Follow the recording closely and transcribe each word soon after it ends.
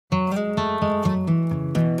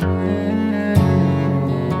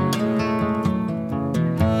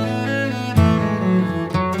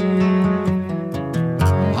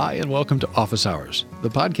welcome to Office Hours, the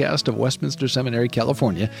podcast of Westminster Seminary,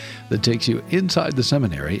 California, that takes you inside the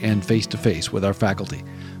seminary and face-to-face with our faculty.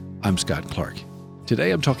 I'm Scott Clark. Today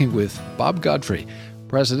I'm talking with Bob Godfrey,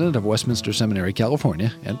 president of Westminster Seminary,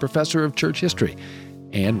 California, and professor of church history,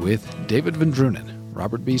 and with David Van Drunen,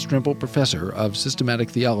 Robert B. Strimple Professor of Systematic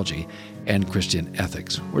Theology and Christian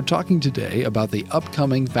Ethics. We're talking today about the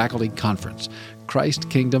upcoming faculty conference, Christ,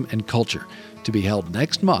 Kingdom, and Culture, to be held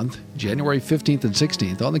next month, January 15th and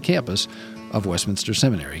 16th, on the campus of Westminster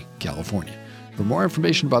Seminary, California. For more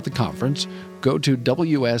information about the conference, go to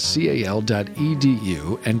wscal.edu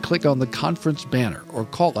and click on the conference banner or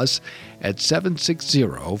call us at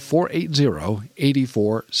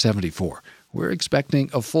 760-480-8474. We're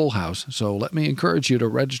expecting a full house, so let me encourage you to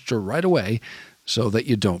register right away so that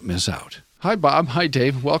you don't miss out. Hi, Bob. Hi,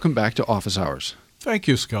 Dave. Welcome back to Office Hours. Thank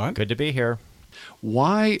you, Scott. Good to be here.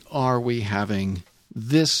 Why are we having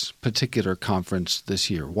this particular conference this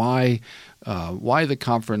year? Why the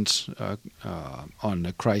conference on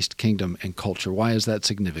the Christ, Kingdom, and Culture? Why is that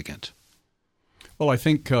significant? Well, I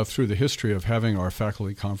think through the history of having our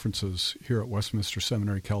faculty conferences here at Westminster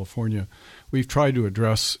Seminary, California, we've tried to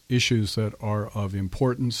address issues that are of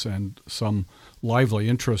importance and some lively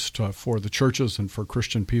interest for the churches and for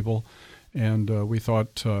Christian people. And we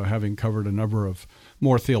thought, having covered a number of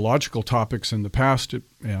more theological topics in the past,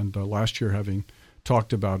 and last year having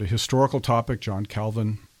talked about a historical topic, John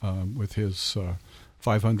Calvin, with his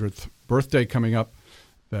 500th birthday coming up,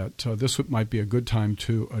 that this might be a good time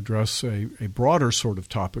to address a broader sort of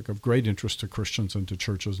topic of great interest to Christians and to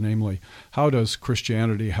churches, namely, how does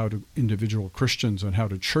Christianity, how do individual Christians, and how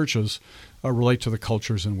do churches relate to the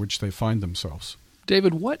cultures in which they find themselves?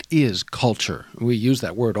 David, what is culture? We use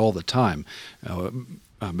that word all the time.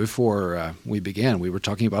 Before we began, we were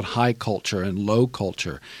talking about high culture and low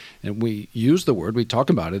culture. And we use the word, we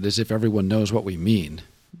talk about it as if everyone knows what we mean,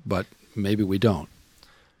 but maybe we don't.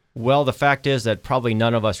 Well, the fact is that probably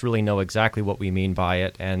none of us really know exactly what we mean by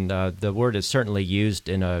it, and the word is certainly used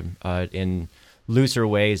in looser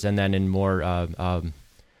ways and then in more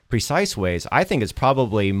precise ways. I think it's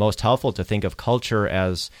probably most helpful to think of culture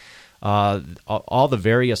as all the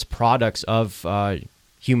various products of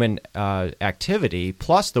human activity,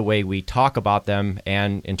 plus the way we talk about them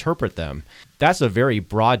and interpret them. That's a very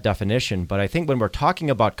broad definition, but I think when we're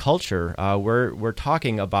talking about culture, we're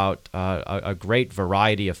talking about a great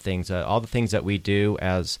variety of things, all the things that we do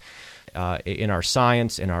as in our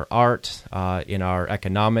science, in our art, in our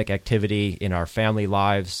economic activity, in our family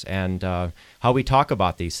lives, and how we talk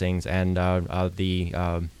about these things and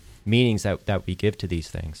the meanings that we give to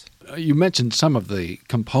these things. You mentioned some of the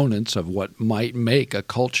components of what might make a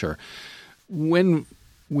culture. When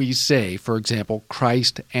we say, for example,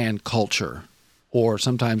 Christ and culture, or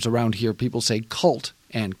sometimes around here people say cult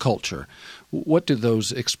and culture, what do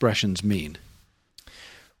those expressions mean?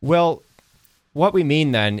 Well, what we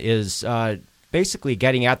mean then is basically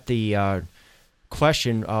getting at the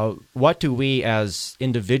question, what do we as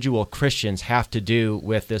individual Christians have to do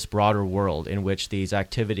with this broader world in which these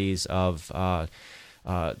activities of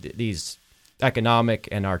these economic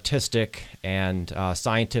and artistic and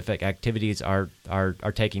scientific activities are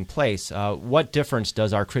taking place? What difference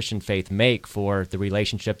does our Christian faith make for the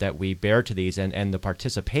relationship that we bear to these and the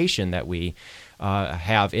participation that we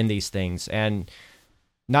have in these things? And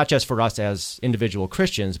not just for us as individual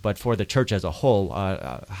Christians, but for the church as a whole.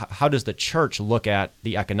 How does the church look at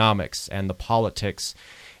the economics and the politics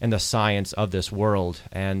and the science of this world,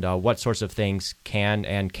 and what sorts of things can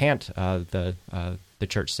and can't the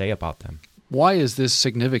church say about them? Why is this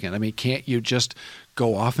significant? I mean, can't you just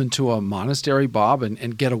go off into a monastery, Bob,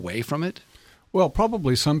 and get away from it? Well,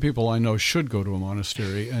 probably some people I know should go to a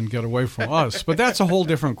monastery and get away from us, but that's a whole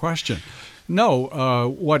different question. No,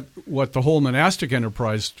 what the whole monastic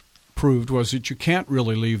enterprise proved was that you can't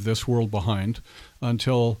really leave this world behind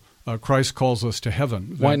until Christ calls us to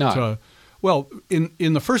heaven. Why not? Well,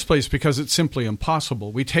 in the first place, because it's simply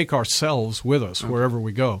impossible. We take ourselves with us wherever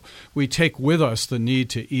we go. We take with us the need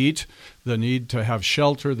to eat, the need to have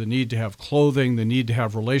shelter, the need to have clothing, the need to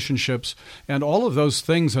have relationships, and all of those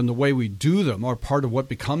things and the way we do them are part of what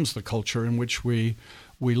becomes the culture in which we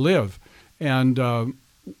live. And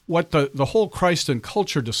what the whole Christ and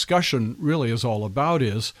culture discussion really is all about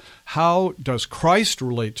is, how does Christ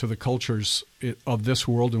relate to the cultures of this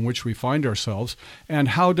world in which we find ourselves, and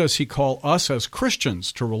how does he call us as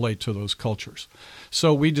Christians to relate to those cultures?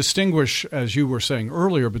 So we distinguish, as you were saying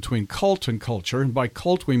earlier, between cult and culture, and by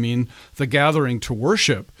cult we mean the gathering to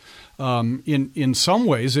worship. In some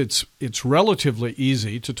ways, it's relatively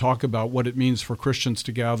easy to talk about what it means for Christians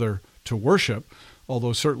to gather to worship,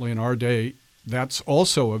 although certainly in our day that's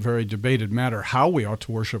also a very debated matter, how we ought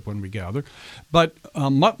to worship when we gather. But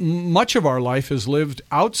much of our life is lived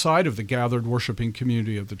outside of the gathered worshiping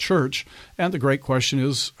community of the church, and the great question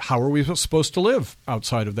is, how are we supposed to live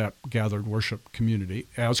outside of that gathered worship community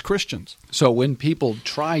as Christians? So when people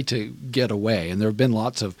try to get away, and there have been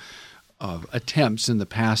lots of attempts in the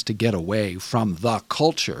past to get away from the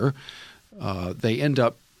culture, they end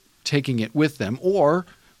up taking it with them, or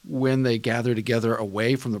when they gather together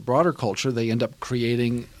away from the broader culture, they end up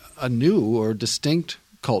creating a new or distinct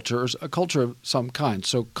culture, a culture of some kind.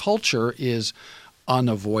 So culture is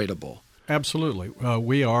unavoidable. Absolutely.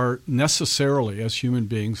 We are necessarily, as human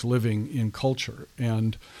beings, living in culture.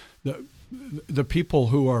 And the people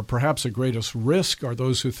who are perhaps at greatest risk are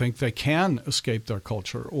those who think they can escape their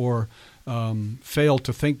culture or fail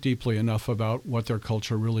to think deeply enough about what their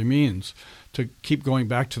culture really means. To keep going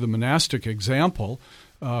back to the monastic example,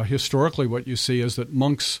 historically what you see is that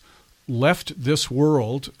monks left this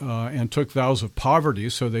world and took vows of poverty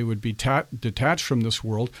so they would be detached from this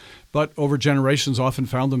world, but over generations often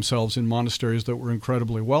found themselves in monasteries that were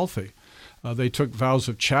incredibly wealthy. They took vows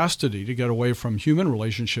of chastity to get away from human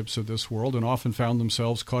relationships of this world and often found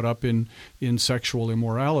themselves caught up in sexual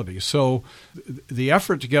immorality. So the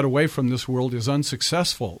effort to get away from this world is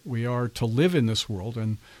unsuccessful. We are to live in this world,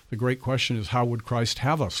 and the great question is, how would Christ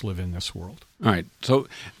have us live in this world? All right. So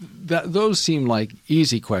those seem like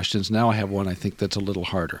easy questions. Now I have one I think that's a little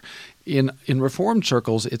harder. In Reformed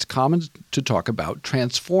circles, it's common to talk about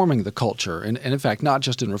transforming the culture, and in fact, not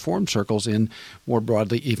just in Reformed circles, in more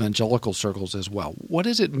broadly evangelical circles as well. What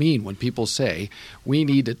does it mean when people say we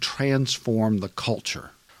need to transform the culture?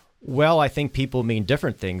 Well, I think people mean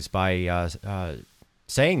different things by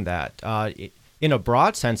saying that. In a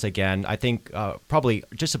broad sense, again, I think probably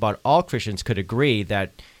just about all Christians could agree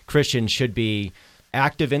that Christians should be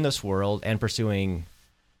active in this world and pursuing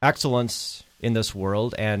excellence in this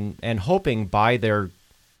world, and hoping by their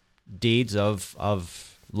deeds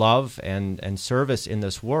of love and service in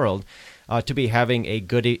this world to be having a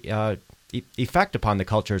good effect upon the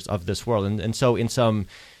cultures of this world. And so in some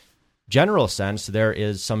general sense, there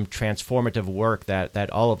is some transformative work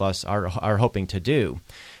that all of us are hoping to do.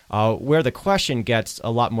 Where the question gets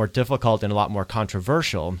a lot more difficult and a lot more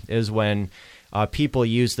controversial is when people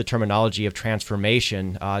use the terminology of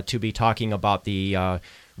transformation to be talking about the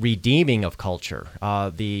redeeming of culture,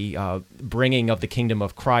 the bringing of the kingdom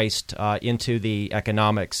of Christ into the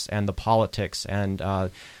economics and the politics and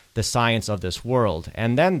the science of this world.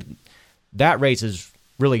 And then that raises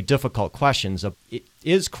really difficult questions of,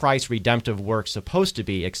 is Christ's redemptive work supposed to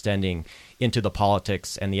be extending into the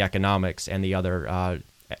politics and the economics and the other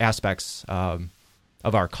aspects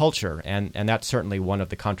of our culture? And that's certainly one of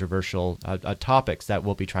the controversial topics that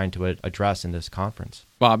we'll be trying to address in this conference.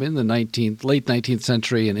 Bob, in the late 19th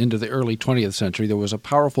century and into the early 20th century, there was a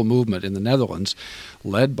powerful movement in the Netherlands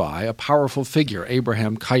led by a powerful figure,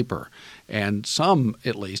 Abraham Kuyper. And some,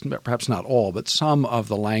 at least, perhaps not all, but some of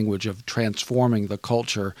the language of transforming the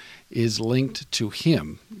culture is linked to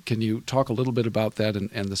him. Can you talk a little bit about that and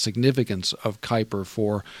the significance of Kuyper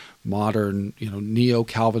for modern,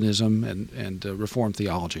 neo-Calvinism and Reformed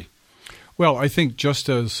theology? Well, I think just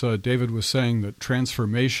as David was saying, that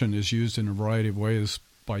transformation is used in a variety of ways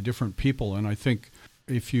by different people. And I think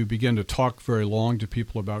if you begin to talk very long to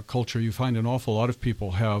people about culture, you find an awful lot of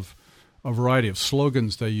people have a variety of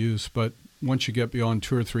slogans they use, but once you get beyond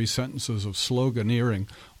 2 or 3 sentences of sloganeering,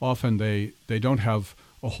 often they don't have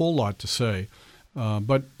a whole lot to say.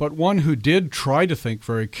 But one who did try to think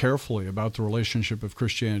very carefully about the relationship of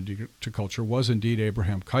Christianity to culture was indeed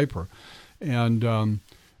Abraham Kuyper. And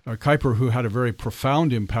Kuyper, who had a very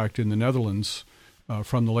profound impact in the Netherlands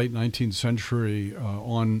from the late 19th century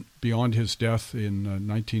on beyond his death in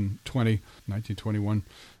 1921,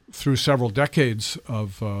 through several decades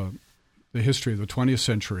of the history of the 20th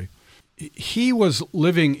century. He was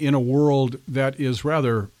living in a world that is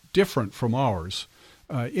rather different from ours,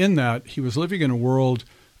 in that he was living in a world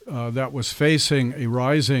that was facing a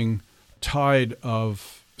rising tide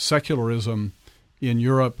of secularism in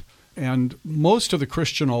Europe, and most of the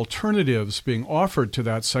Christian alternatives being offered to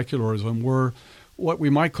that secularism were what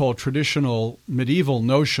we might call traditional medieval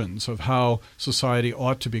notions of how society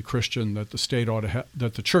ought to be Christian, that the state ought to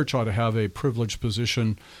that the church ought to have a privileged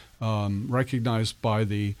position recognized by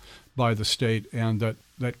the state, and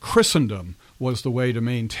that Christendom was the way to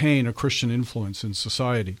maintain a Christian influence in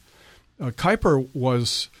society. Kuyper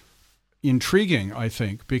was intriguing, I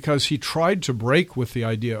think, because he tried to break with the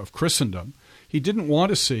idea of Christendom. He didn't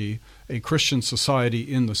want to see a Christian society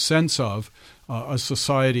in the sense of a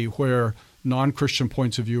society where non-Christian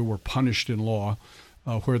points of view were punished in law,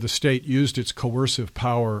 where the state used its coercive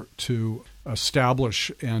power to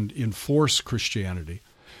establish and enforce Christianity.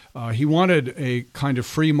 He wanted a kind of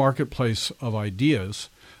free marketplace of ideas,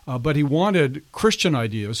 but he wanted Christian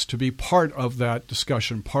ideas to be part of that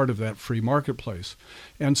discussion, part of that free marketplace.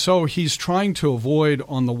 And so he's trying to avoid,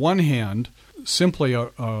 on the one hand, simply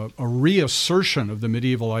a reassertion of the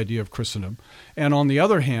medieval idea of Christendom, and on the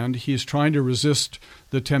other hand, he's trying to resist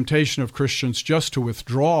the temptation of Christians just to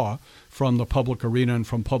withdraw from the public arena and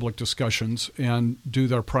from public discussions and do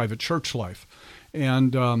their private church life.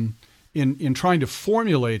 And in trying to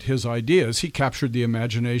formulate his ideas, he captured the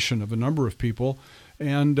imagination of a number of people,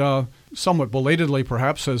 and somewhat belatedly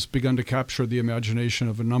perhaps has begun to capture the imagination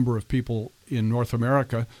of a number of people in North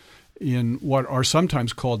America in what are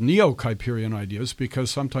sometimes called neo-Kuyperian ideas, because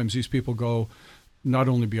sometimes these people go not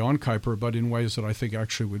only beyond Kuyper, but in ways that I think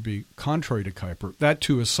actually would be contrary to Kuyper. That,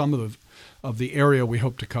 too, is some of the area we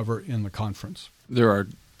hope to cover in the conference. There are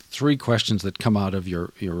three questions that come out of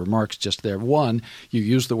your remarks just there. One, you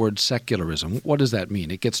use the word secularism. What does that mean?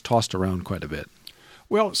 It gets tossed around quite a bit.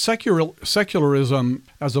 Well, secularism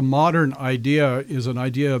as a modern idea is an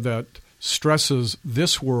idea that stresses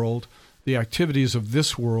this world, the activities of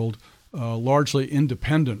this world, largely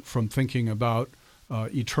independent from thinking about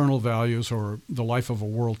eternal values or the life of a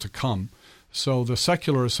world to come. So the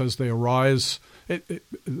secularists, as they arise,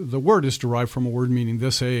 the word is derived from a word meaning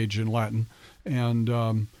this age in Latin,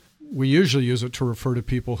 and we usually use it to refer to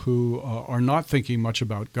people who are not thinking much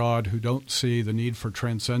about God, who don't see the need for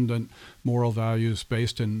transcendent moral values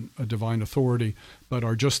based in a divine authority, but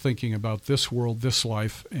are just thinking about this world, this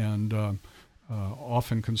life, and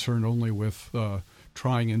often concerned only with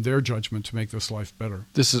trying in their judgment to make this life better.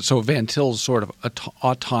 This is so Van Til's sort of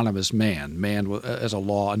autonomous man as a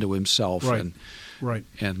law unto himself, right.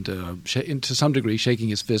 and to some degree shaking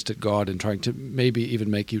his fist at God and trying to maybe even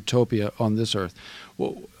make utopia on this earth.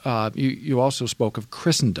 Well, you also spoke of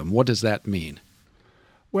Christendom. What does that mean?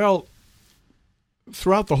 Well,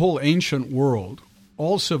 throughout the whole ancient world,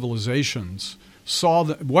 all civilizations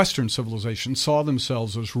Western civilizations saw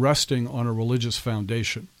themselves as resting on a religious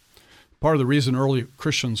foundation. Part of the reason early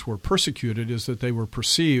Christians were persecuted is that they were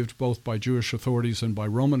perceived both by Jewish authorities and by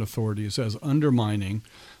Roman authorities as undermining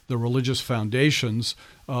the religious foundations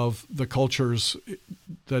of the cultures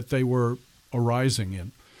that they were arising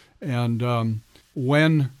in. And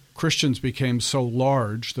when Christians became so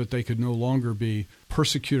large that they could no longer be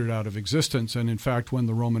persecuted out of existence, and in fact when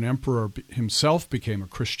the Roman emperor himself became a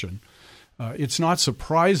Christian, it's not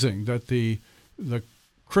surprising that the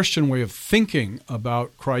Christian way of thinking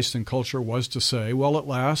about Christ and culture was to say, well, at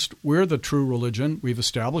last, we're the true religion. We've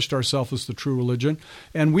established ourselves as the true religion,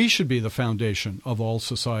 and we should be the foundation of all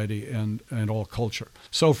society and all culture.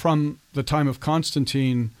 So from the time of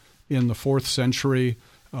Constantine in the 4th century,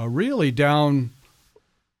 really down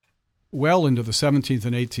well into the 17th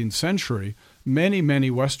and 18th century, many, many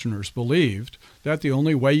Westerners believed that the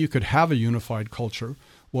only way you could have a unified culture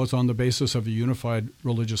was on the basis of a unified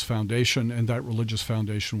religious foundation, and that religious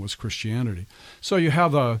foundation was Christianity. So you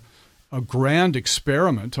have a grand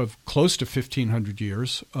experiment of close to 1,500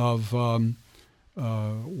 years of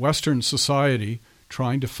Western society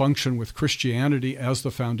trying to function with Christianity as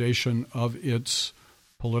the foundation of its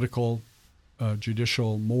political,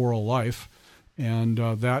 judicial, moral life, and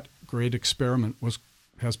that great experiment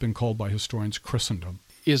has been called by historians Christendom.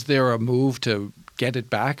 Is there a move to get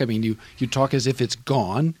it back? I mean, you talk as if it's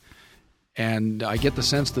gone, and I get the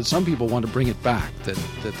sense that some people want to bring it back,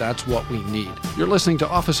 that's what we need. You're listening to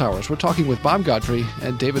Office Hours. We're talking with Bob Godfrey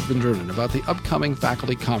and David Van Drunen about the upcoming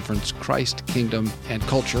faculty conference, Christ, Kingdom, and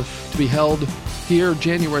Culture, to be held here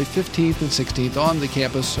January 15th and 16th on the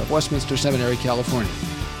campus of Westminster Seminary, California.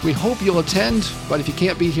 We hope you'll attend, but if you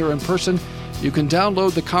can't be here in person, you can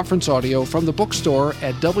download the conference audio from the bookstore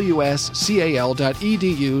at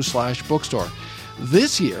wscal.edu/bookstore.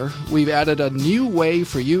 This year, we've added a new way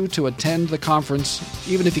for you to attend the conference,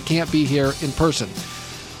 even if you can't be here in person.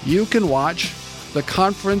 You can watch the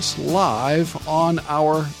conference live on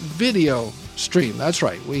our video stream. That's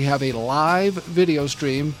right. We have a live video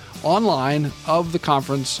stream online of the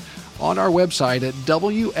conference on our website at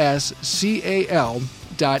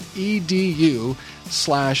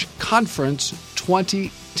wscal.edu/conference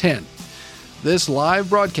 2010. This live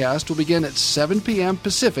broadcast will begin at 7 p.m.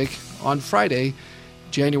 Pacific on Friday,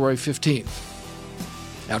 January 15th.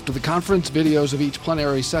 After the conference, videos of each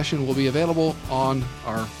plenary session will be available on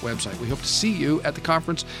our website. We hope to see you at the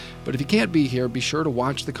conference, but if you can't be here, be sure to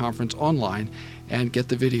watch the conference online and get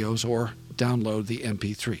the videos or download the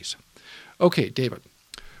MP3s. Okay, David,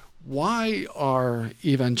 why are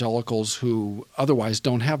evangelicals who otherwise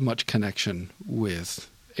don't have much connection with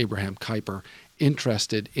Abraham Kuyper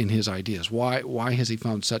interested in his ideas? Why has he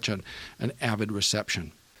found such an avid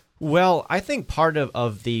reception? Well, I think part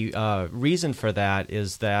of the reason for that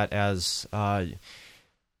is that as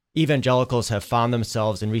evangelicals have found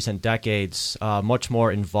themselves in recent decades much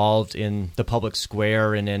more involved in the public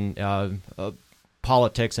square and in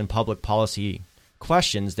politics and public policy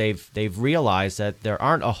questions, they've realized that there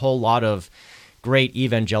aren't a whole lot of great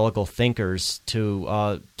evangelical thinkers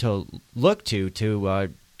to look to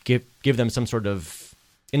give them some sort of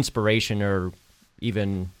inspiration or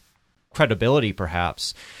even credibility,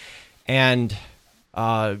 perhaps. And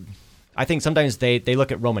I think sometimes they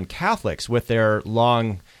look at Roman Catholics with their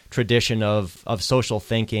long tradition of social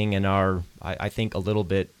thinking and are, I think, a little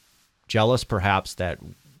bit jealous, perhaps, that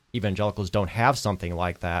evangelicals don't have something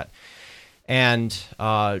like that. And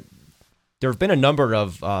there have been a number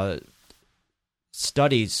of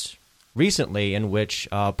studies recently in which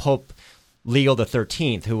Pope Leo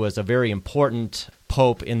XIII, who was a very important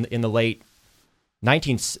pope in the late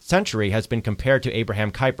 19th century, has been compared to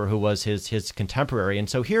Abraham Kuyper, who was his contemporary. And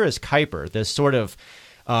so here is Kuyper, this sort of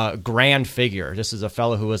grand figure. This is a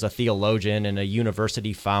fellow who was a theologian and a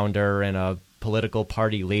university founder and a political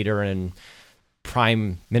party leader and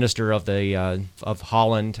prime minister of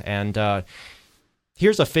Holland. And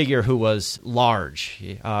here's a figure who was large.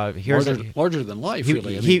 Larger than life,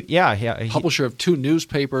 really. Publisher of 2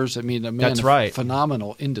 newspapers. I mean, a man of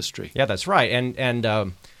phenomenal industry. Yeah, that's right.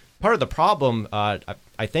 And part of the problem,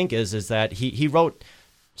 I think, is that he wrote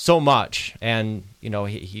so much, and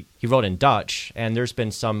he wrote in Dutch, and there's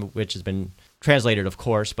been some which has been translated, of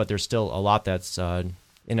course, but there's still a lot that's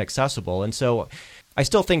inaccessible. And so I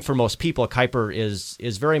still think for most people, Kuyper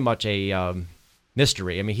is very much a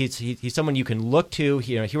mystery. I mean, he's someone you can look to.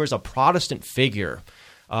 He was a Protestant figure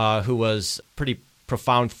who was a pretty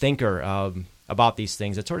profound thinker about these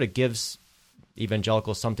things. It sort of gives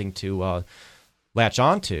evangelicals something to latch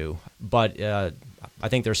onto, but I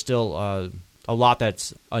think there's still a lot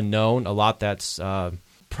that's unknown, a lot that's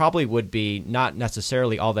probably would be not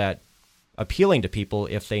necessarily all that appealing to people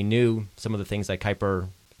if they knew some of the things that Kuyper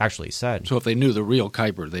actually said. So if they knew the real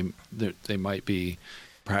Kuyper, they might be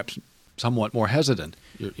perhaps somewhat more hesitant,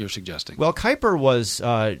 you're suggesting. Well, Kuyper was,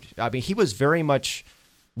 he was very much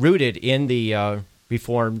rooted in the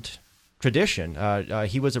Reformed tradition.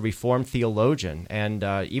 He was a Reformed theologian, and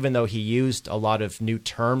even though he used a lot of new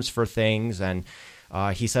terms for things, and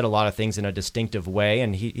he said a lot of things in a distinctive way,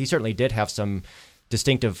 and he certainly did have some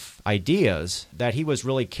distinctive ideas that he was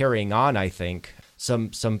really carrying on, I think,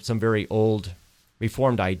 some very old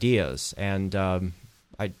Reformed ideas. And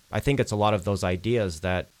I think it's a lot of those ideas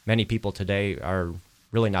that many people today are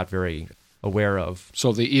really not very aware of.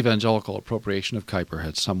 So the evangelical appropriation of Kuyper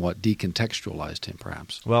had somewhat decontextualized him,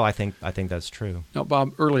 perhaps. Well, I think that's true. Now,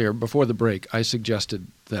 Bob, earlier, before the break, I suggested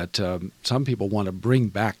that some people want to bring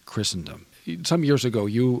back Christendom. Some years ago,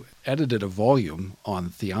 you edited a volume on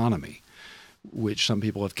theonomy, which some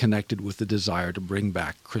people have connected with the desire to bring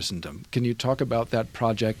back Christendom. Can you talk about that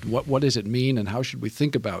project? What does it mean, and how should we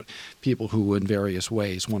think about people who, in various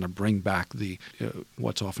ways, want to bring back the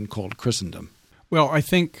what's often called Christendom? Well, I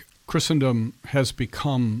think Christendom has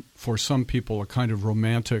become, for some people, a kind of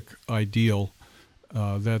romantic ideal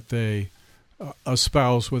that they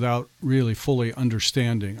espouse without really fully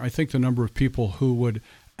understanding. I think the number of people who would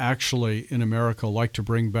actually, in America, like to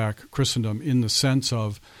bring back Christendom in the sense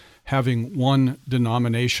of having one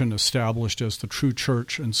denomination established as the true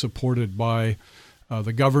church and supported by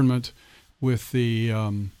the government, with the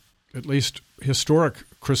at least historic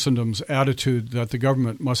Christendom's attitude that the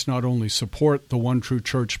government must not only support the one true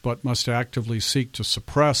church, but must actively seek to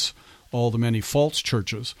suppress all the many false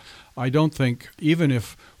churches. I don't think, even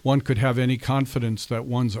if one could have any confidence that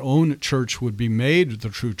one's own church would be made the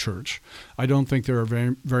true church, I don't think there are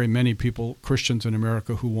very, very many people, Christians in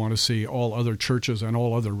America, who want to see all other churches and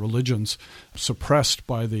all other religions suppressed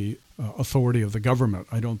by the authority of the government.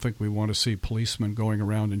 I don't think we want to see policemen going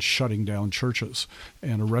around and shutting down churches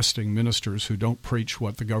and arresting ministers who don't preach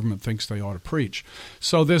what the government thinks they ought to preach.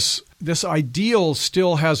 So this ideal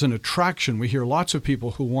still has an attraction. We hear lots of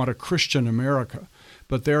people who want a Christian America.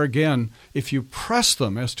 But there again, if you press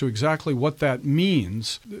them as to exactly what that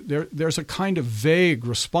means, there's a kind of vague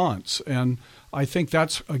response. And I think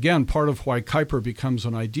that's, again, part of why Kuyper becomes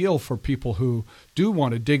an ideal for people who do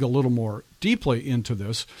want to dig a little more deeply into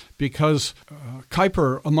this, because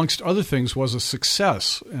Kuyper, amongst other things, was a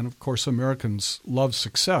success. And, of course, Americans love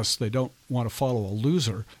success. They don't want to follow a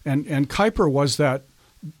loser. And Kuyper was that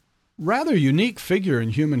rather unique figure in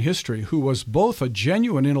human history who was both a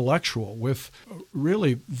genuine intellectual with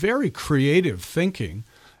really very creative thinking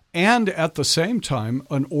and at the same time,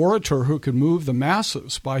 an orator who could move the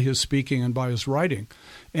masses by his speaking and by his writing,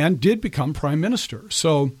 and did become prime minister.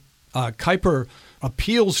 So Kuyper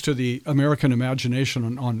appeals to the American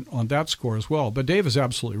imagination on that score as well. But Dave is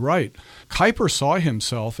absolutely right. Kuyper saw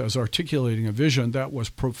himself as articulating a vision that was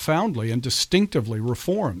profoundly and distinctively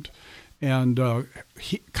reformed. And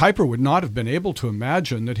Kuyper would not have been able to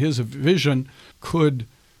imagine that his vision could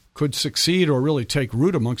succeed or really take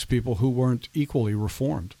root amongst people who weren't equally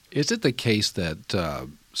reformed. Is it the case that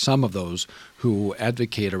some of those who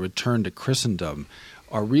advocate a return to Christendom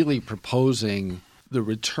are really proposing the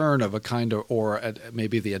return of a kind of, or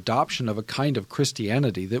maybe the adoption of a kind of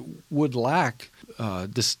Christianity that would lack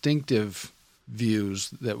distinctive views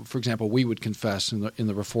that, for example, we would confess in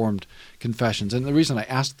the Reformed confessions? And the reason I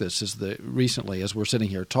ask this is that recently, as we're sitting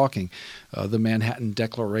here talking, the Manhattan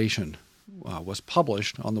Declaration was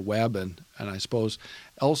published on the web and I suppose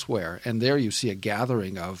elsewhere. And there you see a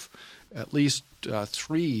gathering of at least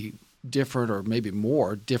three different or maybe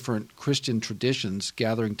more different Christian traditions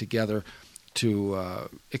gathering together to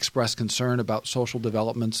express concern about social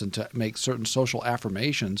developments and to make certain social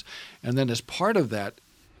affirmations. And then as part of that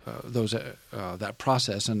that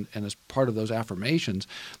process and as part of those affirmations,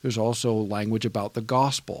 there's also language about the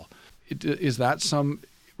gospel. Is that some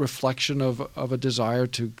reflection of a desire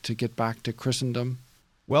to get back to Christendom?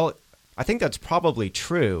 Well, I think that's probably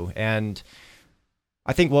true. And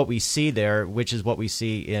I think what we see there, which is what we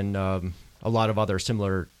see in a lot of other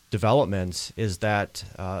similar developments, is that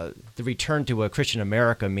the return to a Christian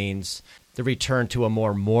America means the return to a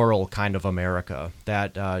more moral kind of America,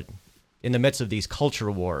 that in the midst of these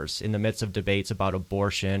culture wars, in the midst of debates about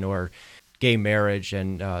abortion or gay marriage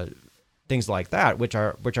and things like that, which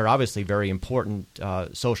are obviously very important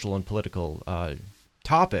social and political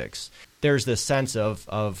topics, there's this sense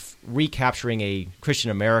of recapturing a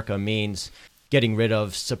Christian America means getting rid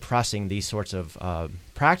of suppressing these sorts of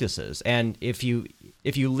practices. And if you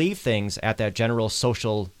leave things at that general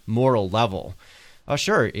social moral level,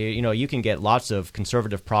 sure, you can get lots of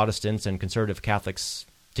conservative Protestants and conservative Catholics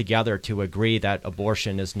together to agree that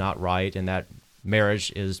abortion is not right and that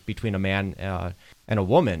marriage is between a man and a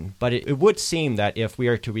woman. But it would seem that if we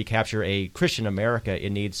are to recapture a Christian America,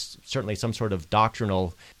 it needs certainly some sort of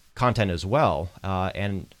doctrinal content as well.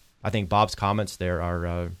 And I think Bob's comments there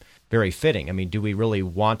are very fitting. I mean, do we really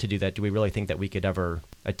want to do that? Do we really think that we could ever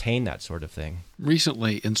attain that sort of thing?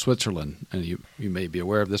 Recently in Switzerland, and you may be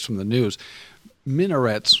aware of this from the news,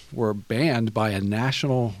 minarets were banned by a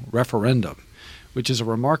national referendum, which is a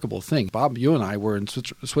remarkable thing. Bob, you and I were in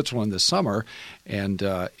Switzerland this summer, and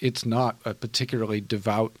it's not a particularly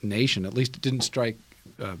devout nation. At least it didn't strike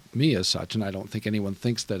me as such, and I don't think anyone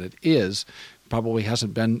thinks that it is. Probably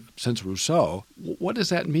hasn't been since Rousseau. What does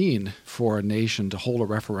that mean for a nation to hold a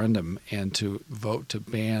referendum and to vote to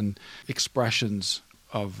ban expressions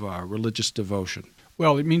of religious devotion?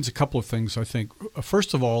 Well, it means a couple of things, I think.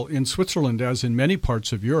 First of all, in Switzerland, as in many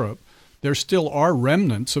parts of Europe, there still are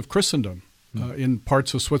remnants of Christendom. In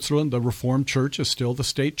parts of Switzerland, the Reformed Church is still the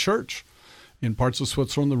state church. In parts of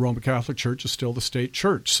Switzerland, the Roman Catholic Church is still the state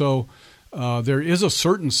church. So there is a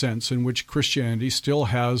certain sense in which Christianity still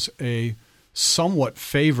has a somewhat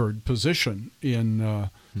favored position in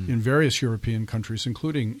various European countries,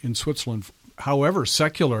 including in Switzerland, however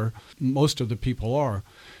secular most of the people are.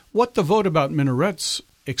 What the vote about minarets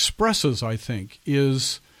expresses, I think,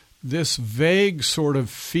 is this vague sort of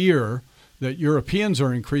fear that Europeans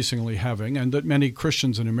are increasingly having and that many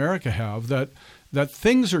Christians in America have, that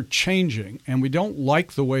things are changing and we don't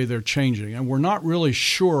like the way they're changing and we're not really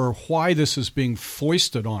sure why this is being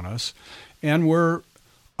foisted on us and we're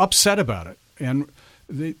upset about it. And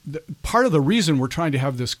the part of the reason we're trying to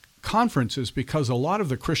have this conference is because a lot of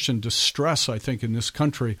the Christian distress, I think, in this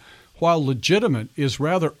country, while legitimate, is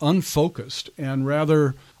rather unfocused and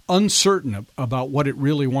rather uncertain about what it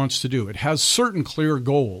really wants to do. It has certain clear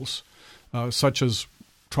goals, such as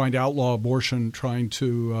trying to outlaw abortion, trying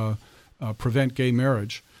to prevent gay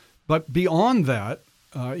marriage. But beyond that,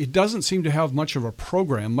 it doesn't seem to have much of a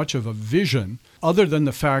program, much of a vision, other than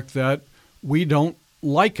the fact that we don't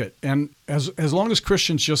like it. And as long as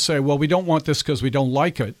Christians just say, well, we don't want this because we don't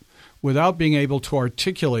like it, without being able to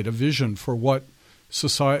articulate a vision for what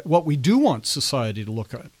we do want society to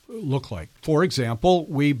look like. For example,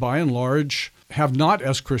 we, by and large, have not,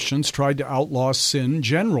 as Christians, tried to outlaw sin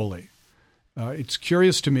generally. It's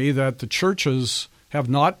curious to me that the churches have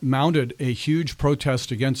not mounted a huge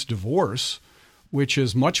protest against divorce, which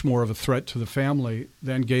is much more of a threat to the family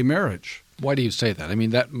than gay marriage. Why do you say that? I mean,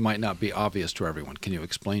 that might not be obvious to everyone. Can you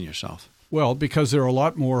explain yourself? Well, because there are a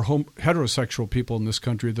lot more heterosexual people in this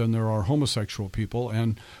country than there are homosexual people,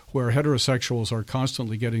 and where heterosexuals are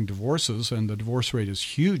constantly getting divorces, and the divorce rate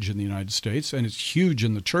is huge in the United States, and it's huge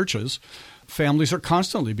in the churches, families are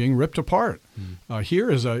constantly being ripped apart. Here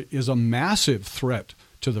is a massive threat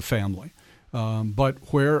to the family. But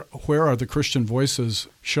where are the Christian voices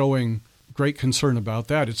showing great concern about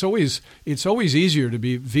that? It's always easier to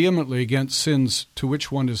be vehemently against sins to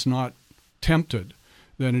which one is not tempted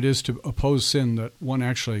than it is to oppose sin that one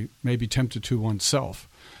actually may be tempted to oneself.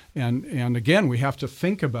 And again, we have to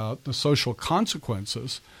think about the social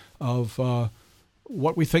consequences of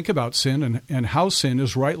what we think about sin and how sin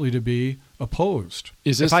is rightly to be opposed.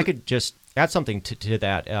 If I could just add something to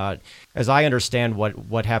that. As I understand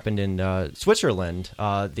what happened in Switzerland,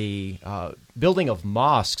 the building of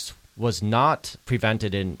mosques was not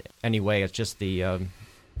prevented in any way. It's just the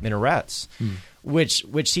minarets,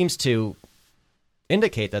 which seems to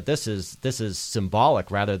indicate that this is symbolic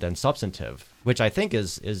rather than substantive, which I think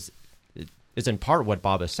is in part what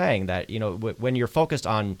Bob is saying, that when you're focused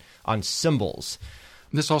on symbols.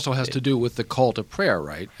 This also has to do with the call to prayer,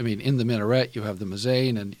 right? I mean, in the minaret, you have the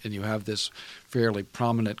Mazain, and you have this fairly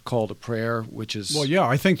prominent call to prayer, which is... Well, yeah,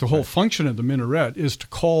 I think the whole function of the minaret is to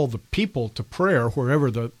call the people to prayer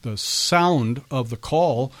wherever the sound of the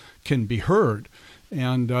call can be heard.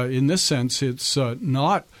 And in this sense, it's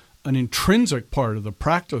not an intrinsic part of the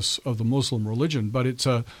practice of the Muslim religion, but it's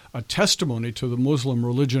a testimony to the Muslim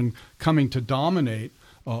religion coming to dominate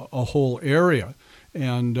a whole area.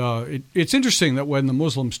 And it's interesting that when the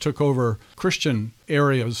Muslims took over Christian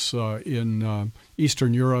areas in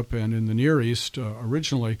Eastern Europe and in the Near East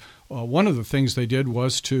originally, one of the things they did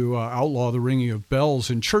was to outlaw the ringing of bells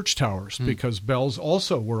in church towers, because bells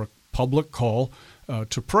also were a public call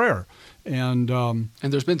to prayer. And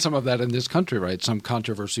there's been some of that in this country, right? Some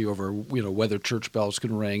controversy over whether church bells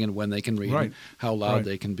can ring and when they can ring, and how loud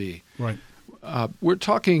they can be. Right. We're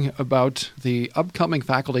talking about the upcoming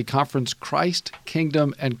faculty conference, Christ,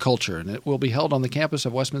 Kingdom, and Culture, and it will be held on the campus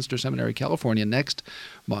of Westminster Seminary, California, next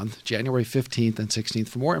month, January 15th and 16th.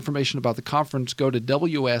 For more information about the conference, go to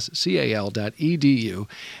wscal.edu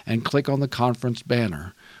and click on the conference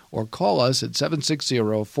banner, or call us at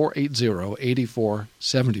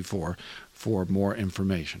 760-480-8474 for more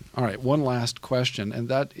information. All right, one last question, and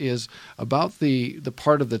that is about the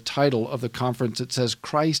part of the title of the conference. It says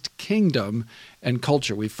Christ, Kingdom, and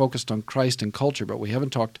Culture. We've focused on Christ and culture, but we haven't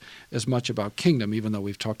talked as much about kingdom, even though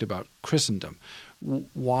we've talked about Christendom.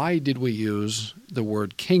 Why did we use the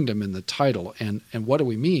word kingdom in the title, and what do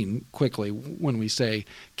we mean, quickly, when we say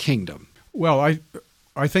kingdom? Well,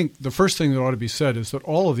 I think the first thing that ought to be said is that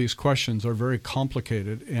all of these questions are very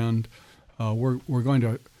complicated, and we're going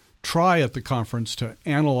to try at the conference to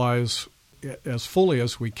analyze as fully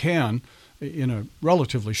as we can in a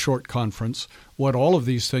relatively short conference what all of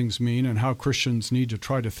these things mean and how Christians need to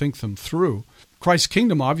try to think them through. Christ's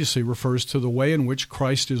kingdom obviously refers to the way in which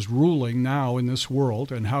Christ is ruling now in this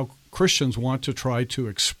world, and how Christians want to try to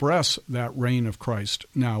express that reign of Christ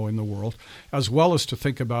now in the world, as well as to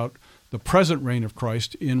think about the present reign of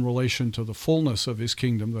Christ in relation to the fullness of his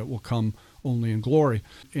kingdom that will come only in glory.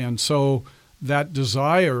 And so that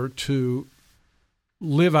desire to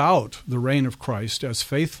live out the reign of Christ as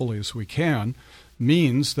faithfully as we can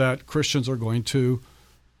means that Christians are going to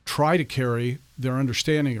try to carry their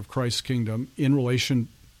understanding of Christ's kingdom in relation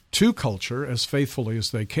to culture as faithfully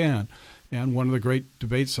as they can. And one of the great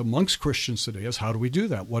debates amongst Christians today is, how do we do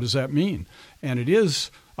that? What does that mean? And it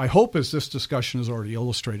is, I hope, as this discussion has already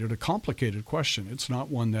illustrated, a complicated question. It's not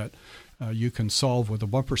one that you can solve with a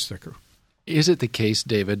bumper sticker. Is it the case,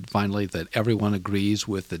 David, finally, that everyone agrees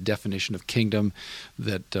with the definition of kingdom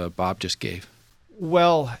that Bob just gave?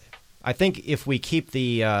 Well, I think if we keep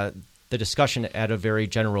the discussion at a very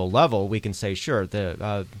general level, we can say, sure,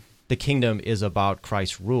 the kingdom is about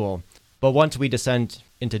Christ's rule. But once we descend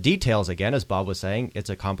into details again, as Bob was saying, it's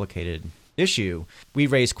a complicated issue. We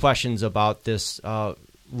raise questions about this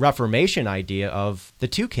Reformation idea of the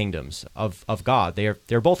two kingdoms of God.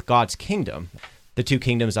 They're both God's kingdom. The two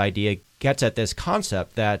kingdoms idea gets at this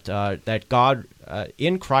concept that God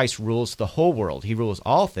in Christ rules the whole world. He rules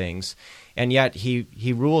all things, and yet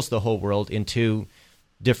he rules the whole world in two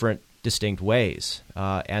different, distinct ways,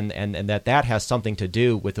 and that has something to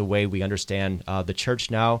do with the way we understand the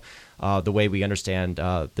church now, the way we understand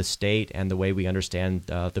the state, and the way we understand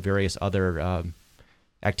the various other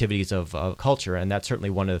activities of culture. And that's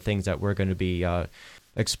certainly one of the things that we're going to be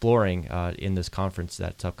exploring in this conference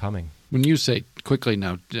that's upcoming. When you say quickly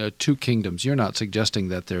now, two kingdoms, you're not suggesting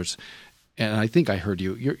that there's and I think I heard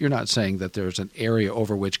you, you're not saying that there's an area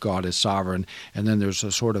over which God is sovereign, and then there's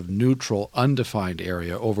a sort of neutral, undefined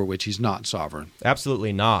area over which he's not sovereign.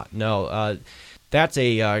 Absolutely not. No, that's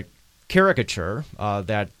a caricature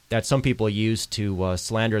that some people use to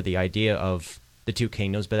slander the idea of the two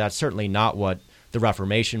kingdoms, but that's certainly not what the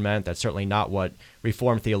Reformation meant. That's certainly not what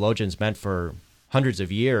Reformed theologians meant for hundreds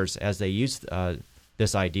of years as they used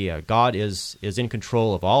this idea. God is in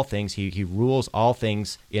control of all things. He rules all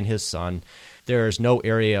things in his Son. There is no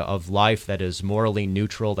area of life that is morally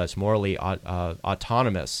neutral, that's morally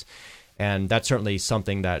autonomous. And that's certainly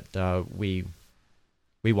something that we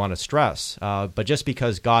want to stress. But just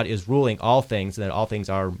because God is ruling all things and that all things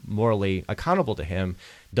are morally accountable to him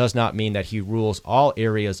does not mean that he rules all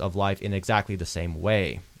areas of life in exactly the same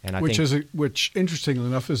way. And which, interestingly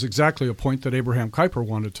enough, is exactly a point that Abraham Kuyper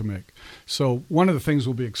wanted to make. So one of the things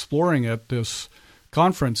we'll be exploring at this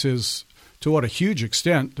conference is to what a huge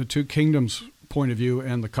extent the two kingdoms point of view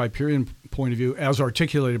and the Kuyperian point of view, as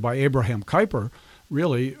articulated by Abraham Kuyper,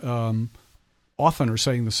 really often are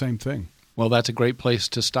saying the same thing. Well, that's a great place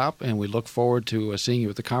to stop, and we look forward to seeing you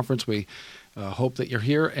at the conference. We hope that you're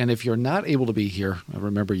here, and if you're not able to be here,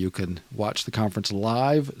 remember you can watch the conference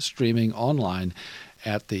live streaming online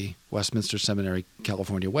at the Westminster Seminary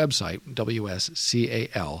California website,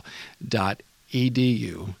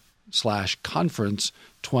 wscal.edu/conference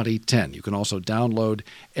 2010. You can also download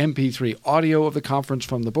MP3 audio of the conference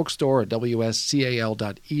from the bookstore at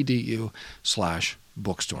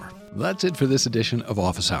wscal.edu/bookstore. That's it for this edition of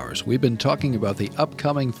Office Hours. We've been talking about the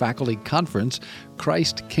upcoming faculty conference,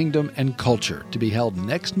 Christ, Kingdom, and Culture, to be held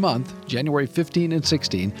next month, January 15 and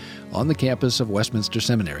 16, on the campus of Westminster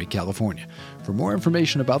Seminary, California. For more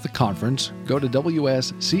information about the conference, go to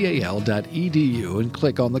wscal.edu and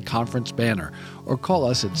click on the conference banner, or call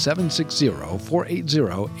us at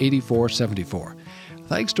 760-480-8474.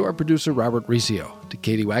 Thanks to our producer, Robert Riccio, to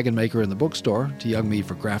Katie Wagonmaker in the bookstore, to Young Me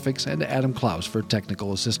for graphics, and to Adam Klaus for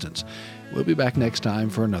technical assistance. We'll be back next time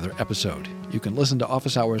for another episode. You can listen to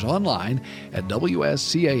Office Hours online at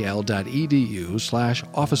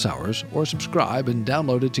wscal.edu/office hours, or subscribe and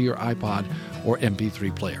download it to your iPod or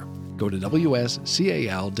MP3 player. Go to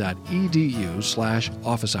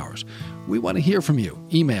wscal.edu/office hours. We want to hear from you.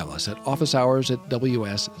 Email us at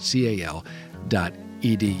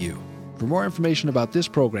officehours@wscal.edu. For more information about this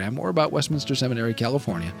program or about Westminster Seminary,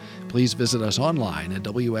 California, please visit us online at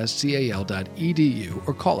wscal.edu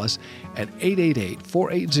or call us at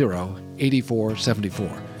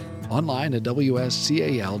 888-480-8474. Online at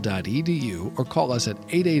wscal.edu or call us at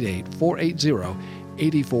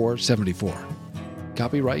 888-480-8474.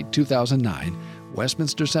 Copyright 2009,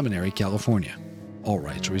 Westminster Seminary, California. All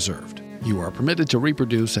rights reserved. You are permitted to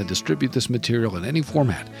reproduce and distribute this material in any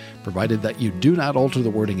format, provided that you do not alter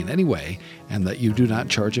the wording in any way and that you do not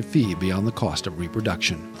charge a fee beyond the cost of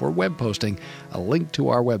reproduction. For web posting, a link to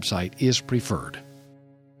our website is preferred.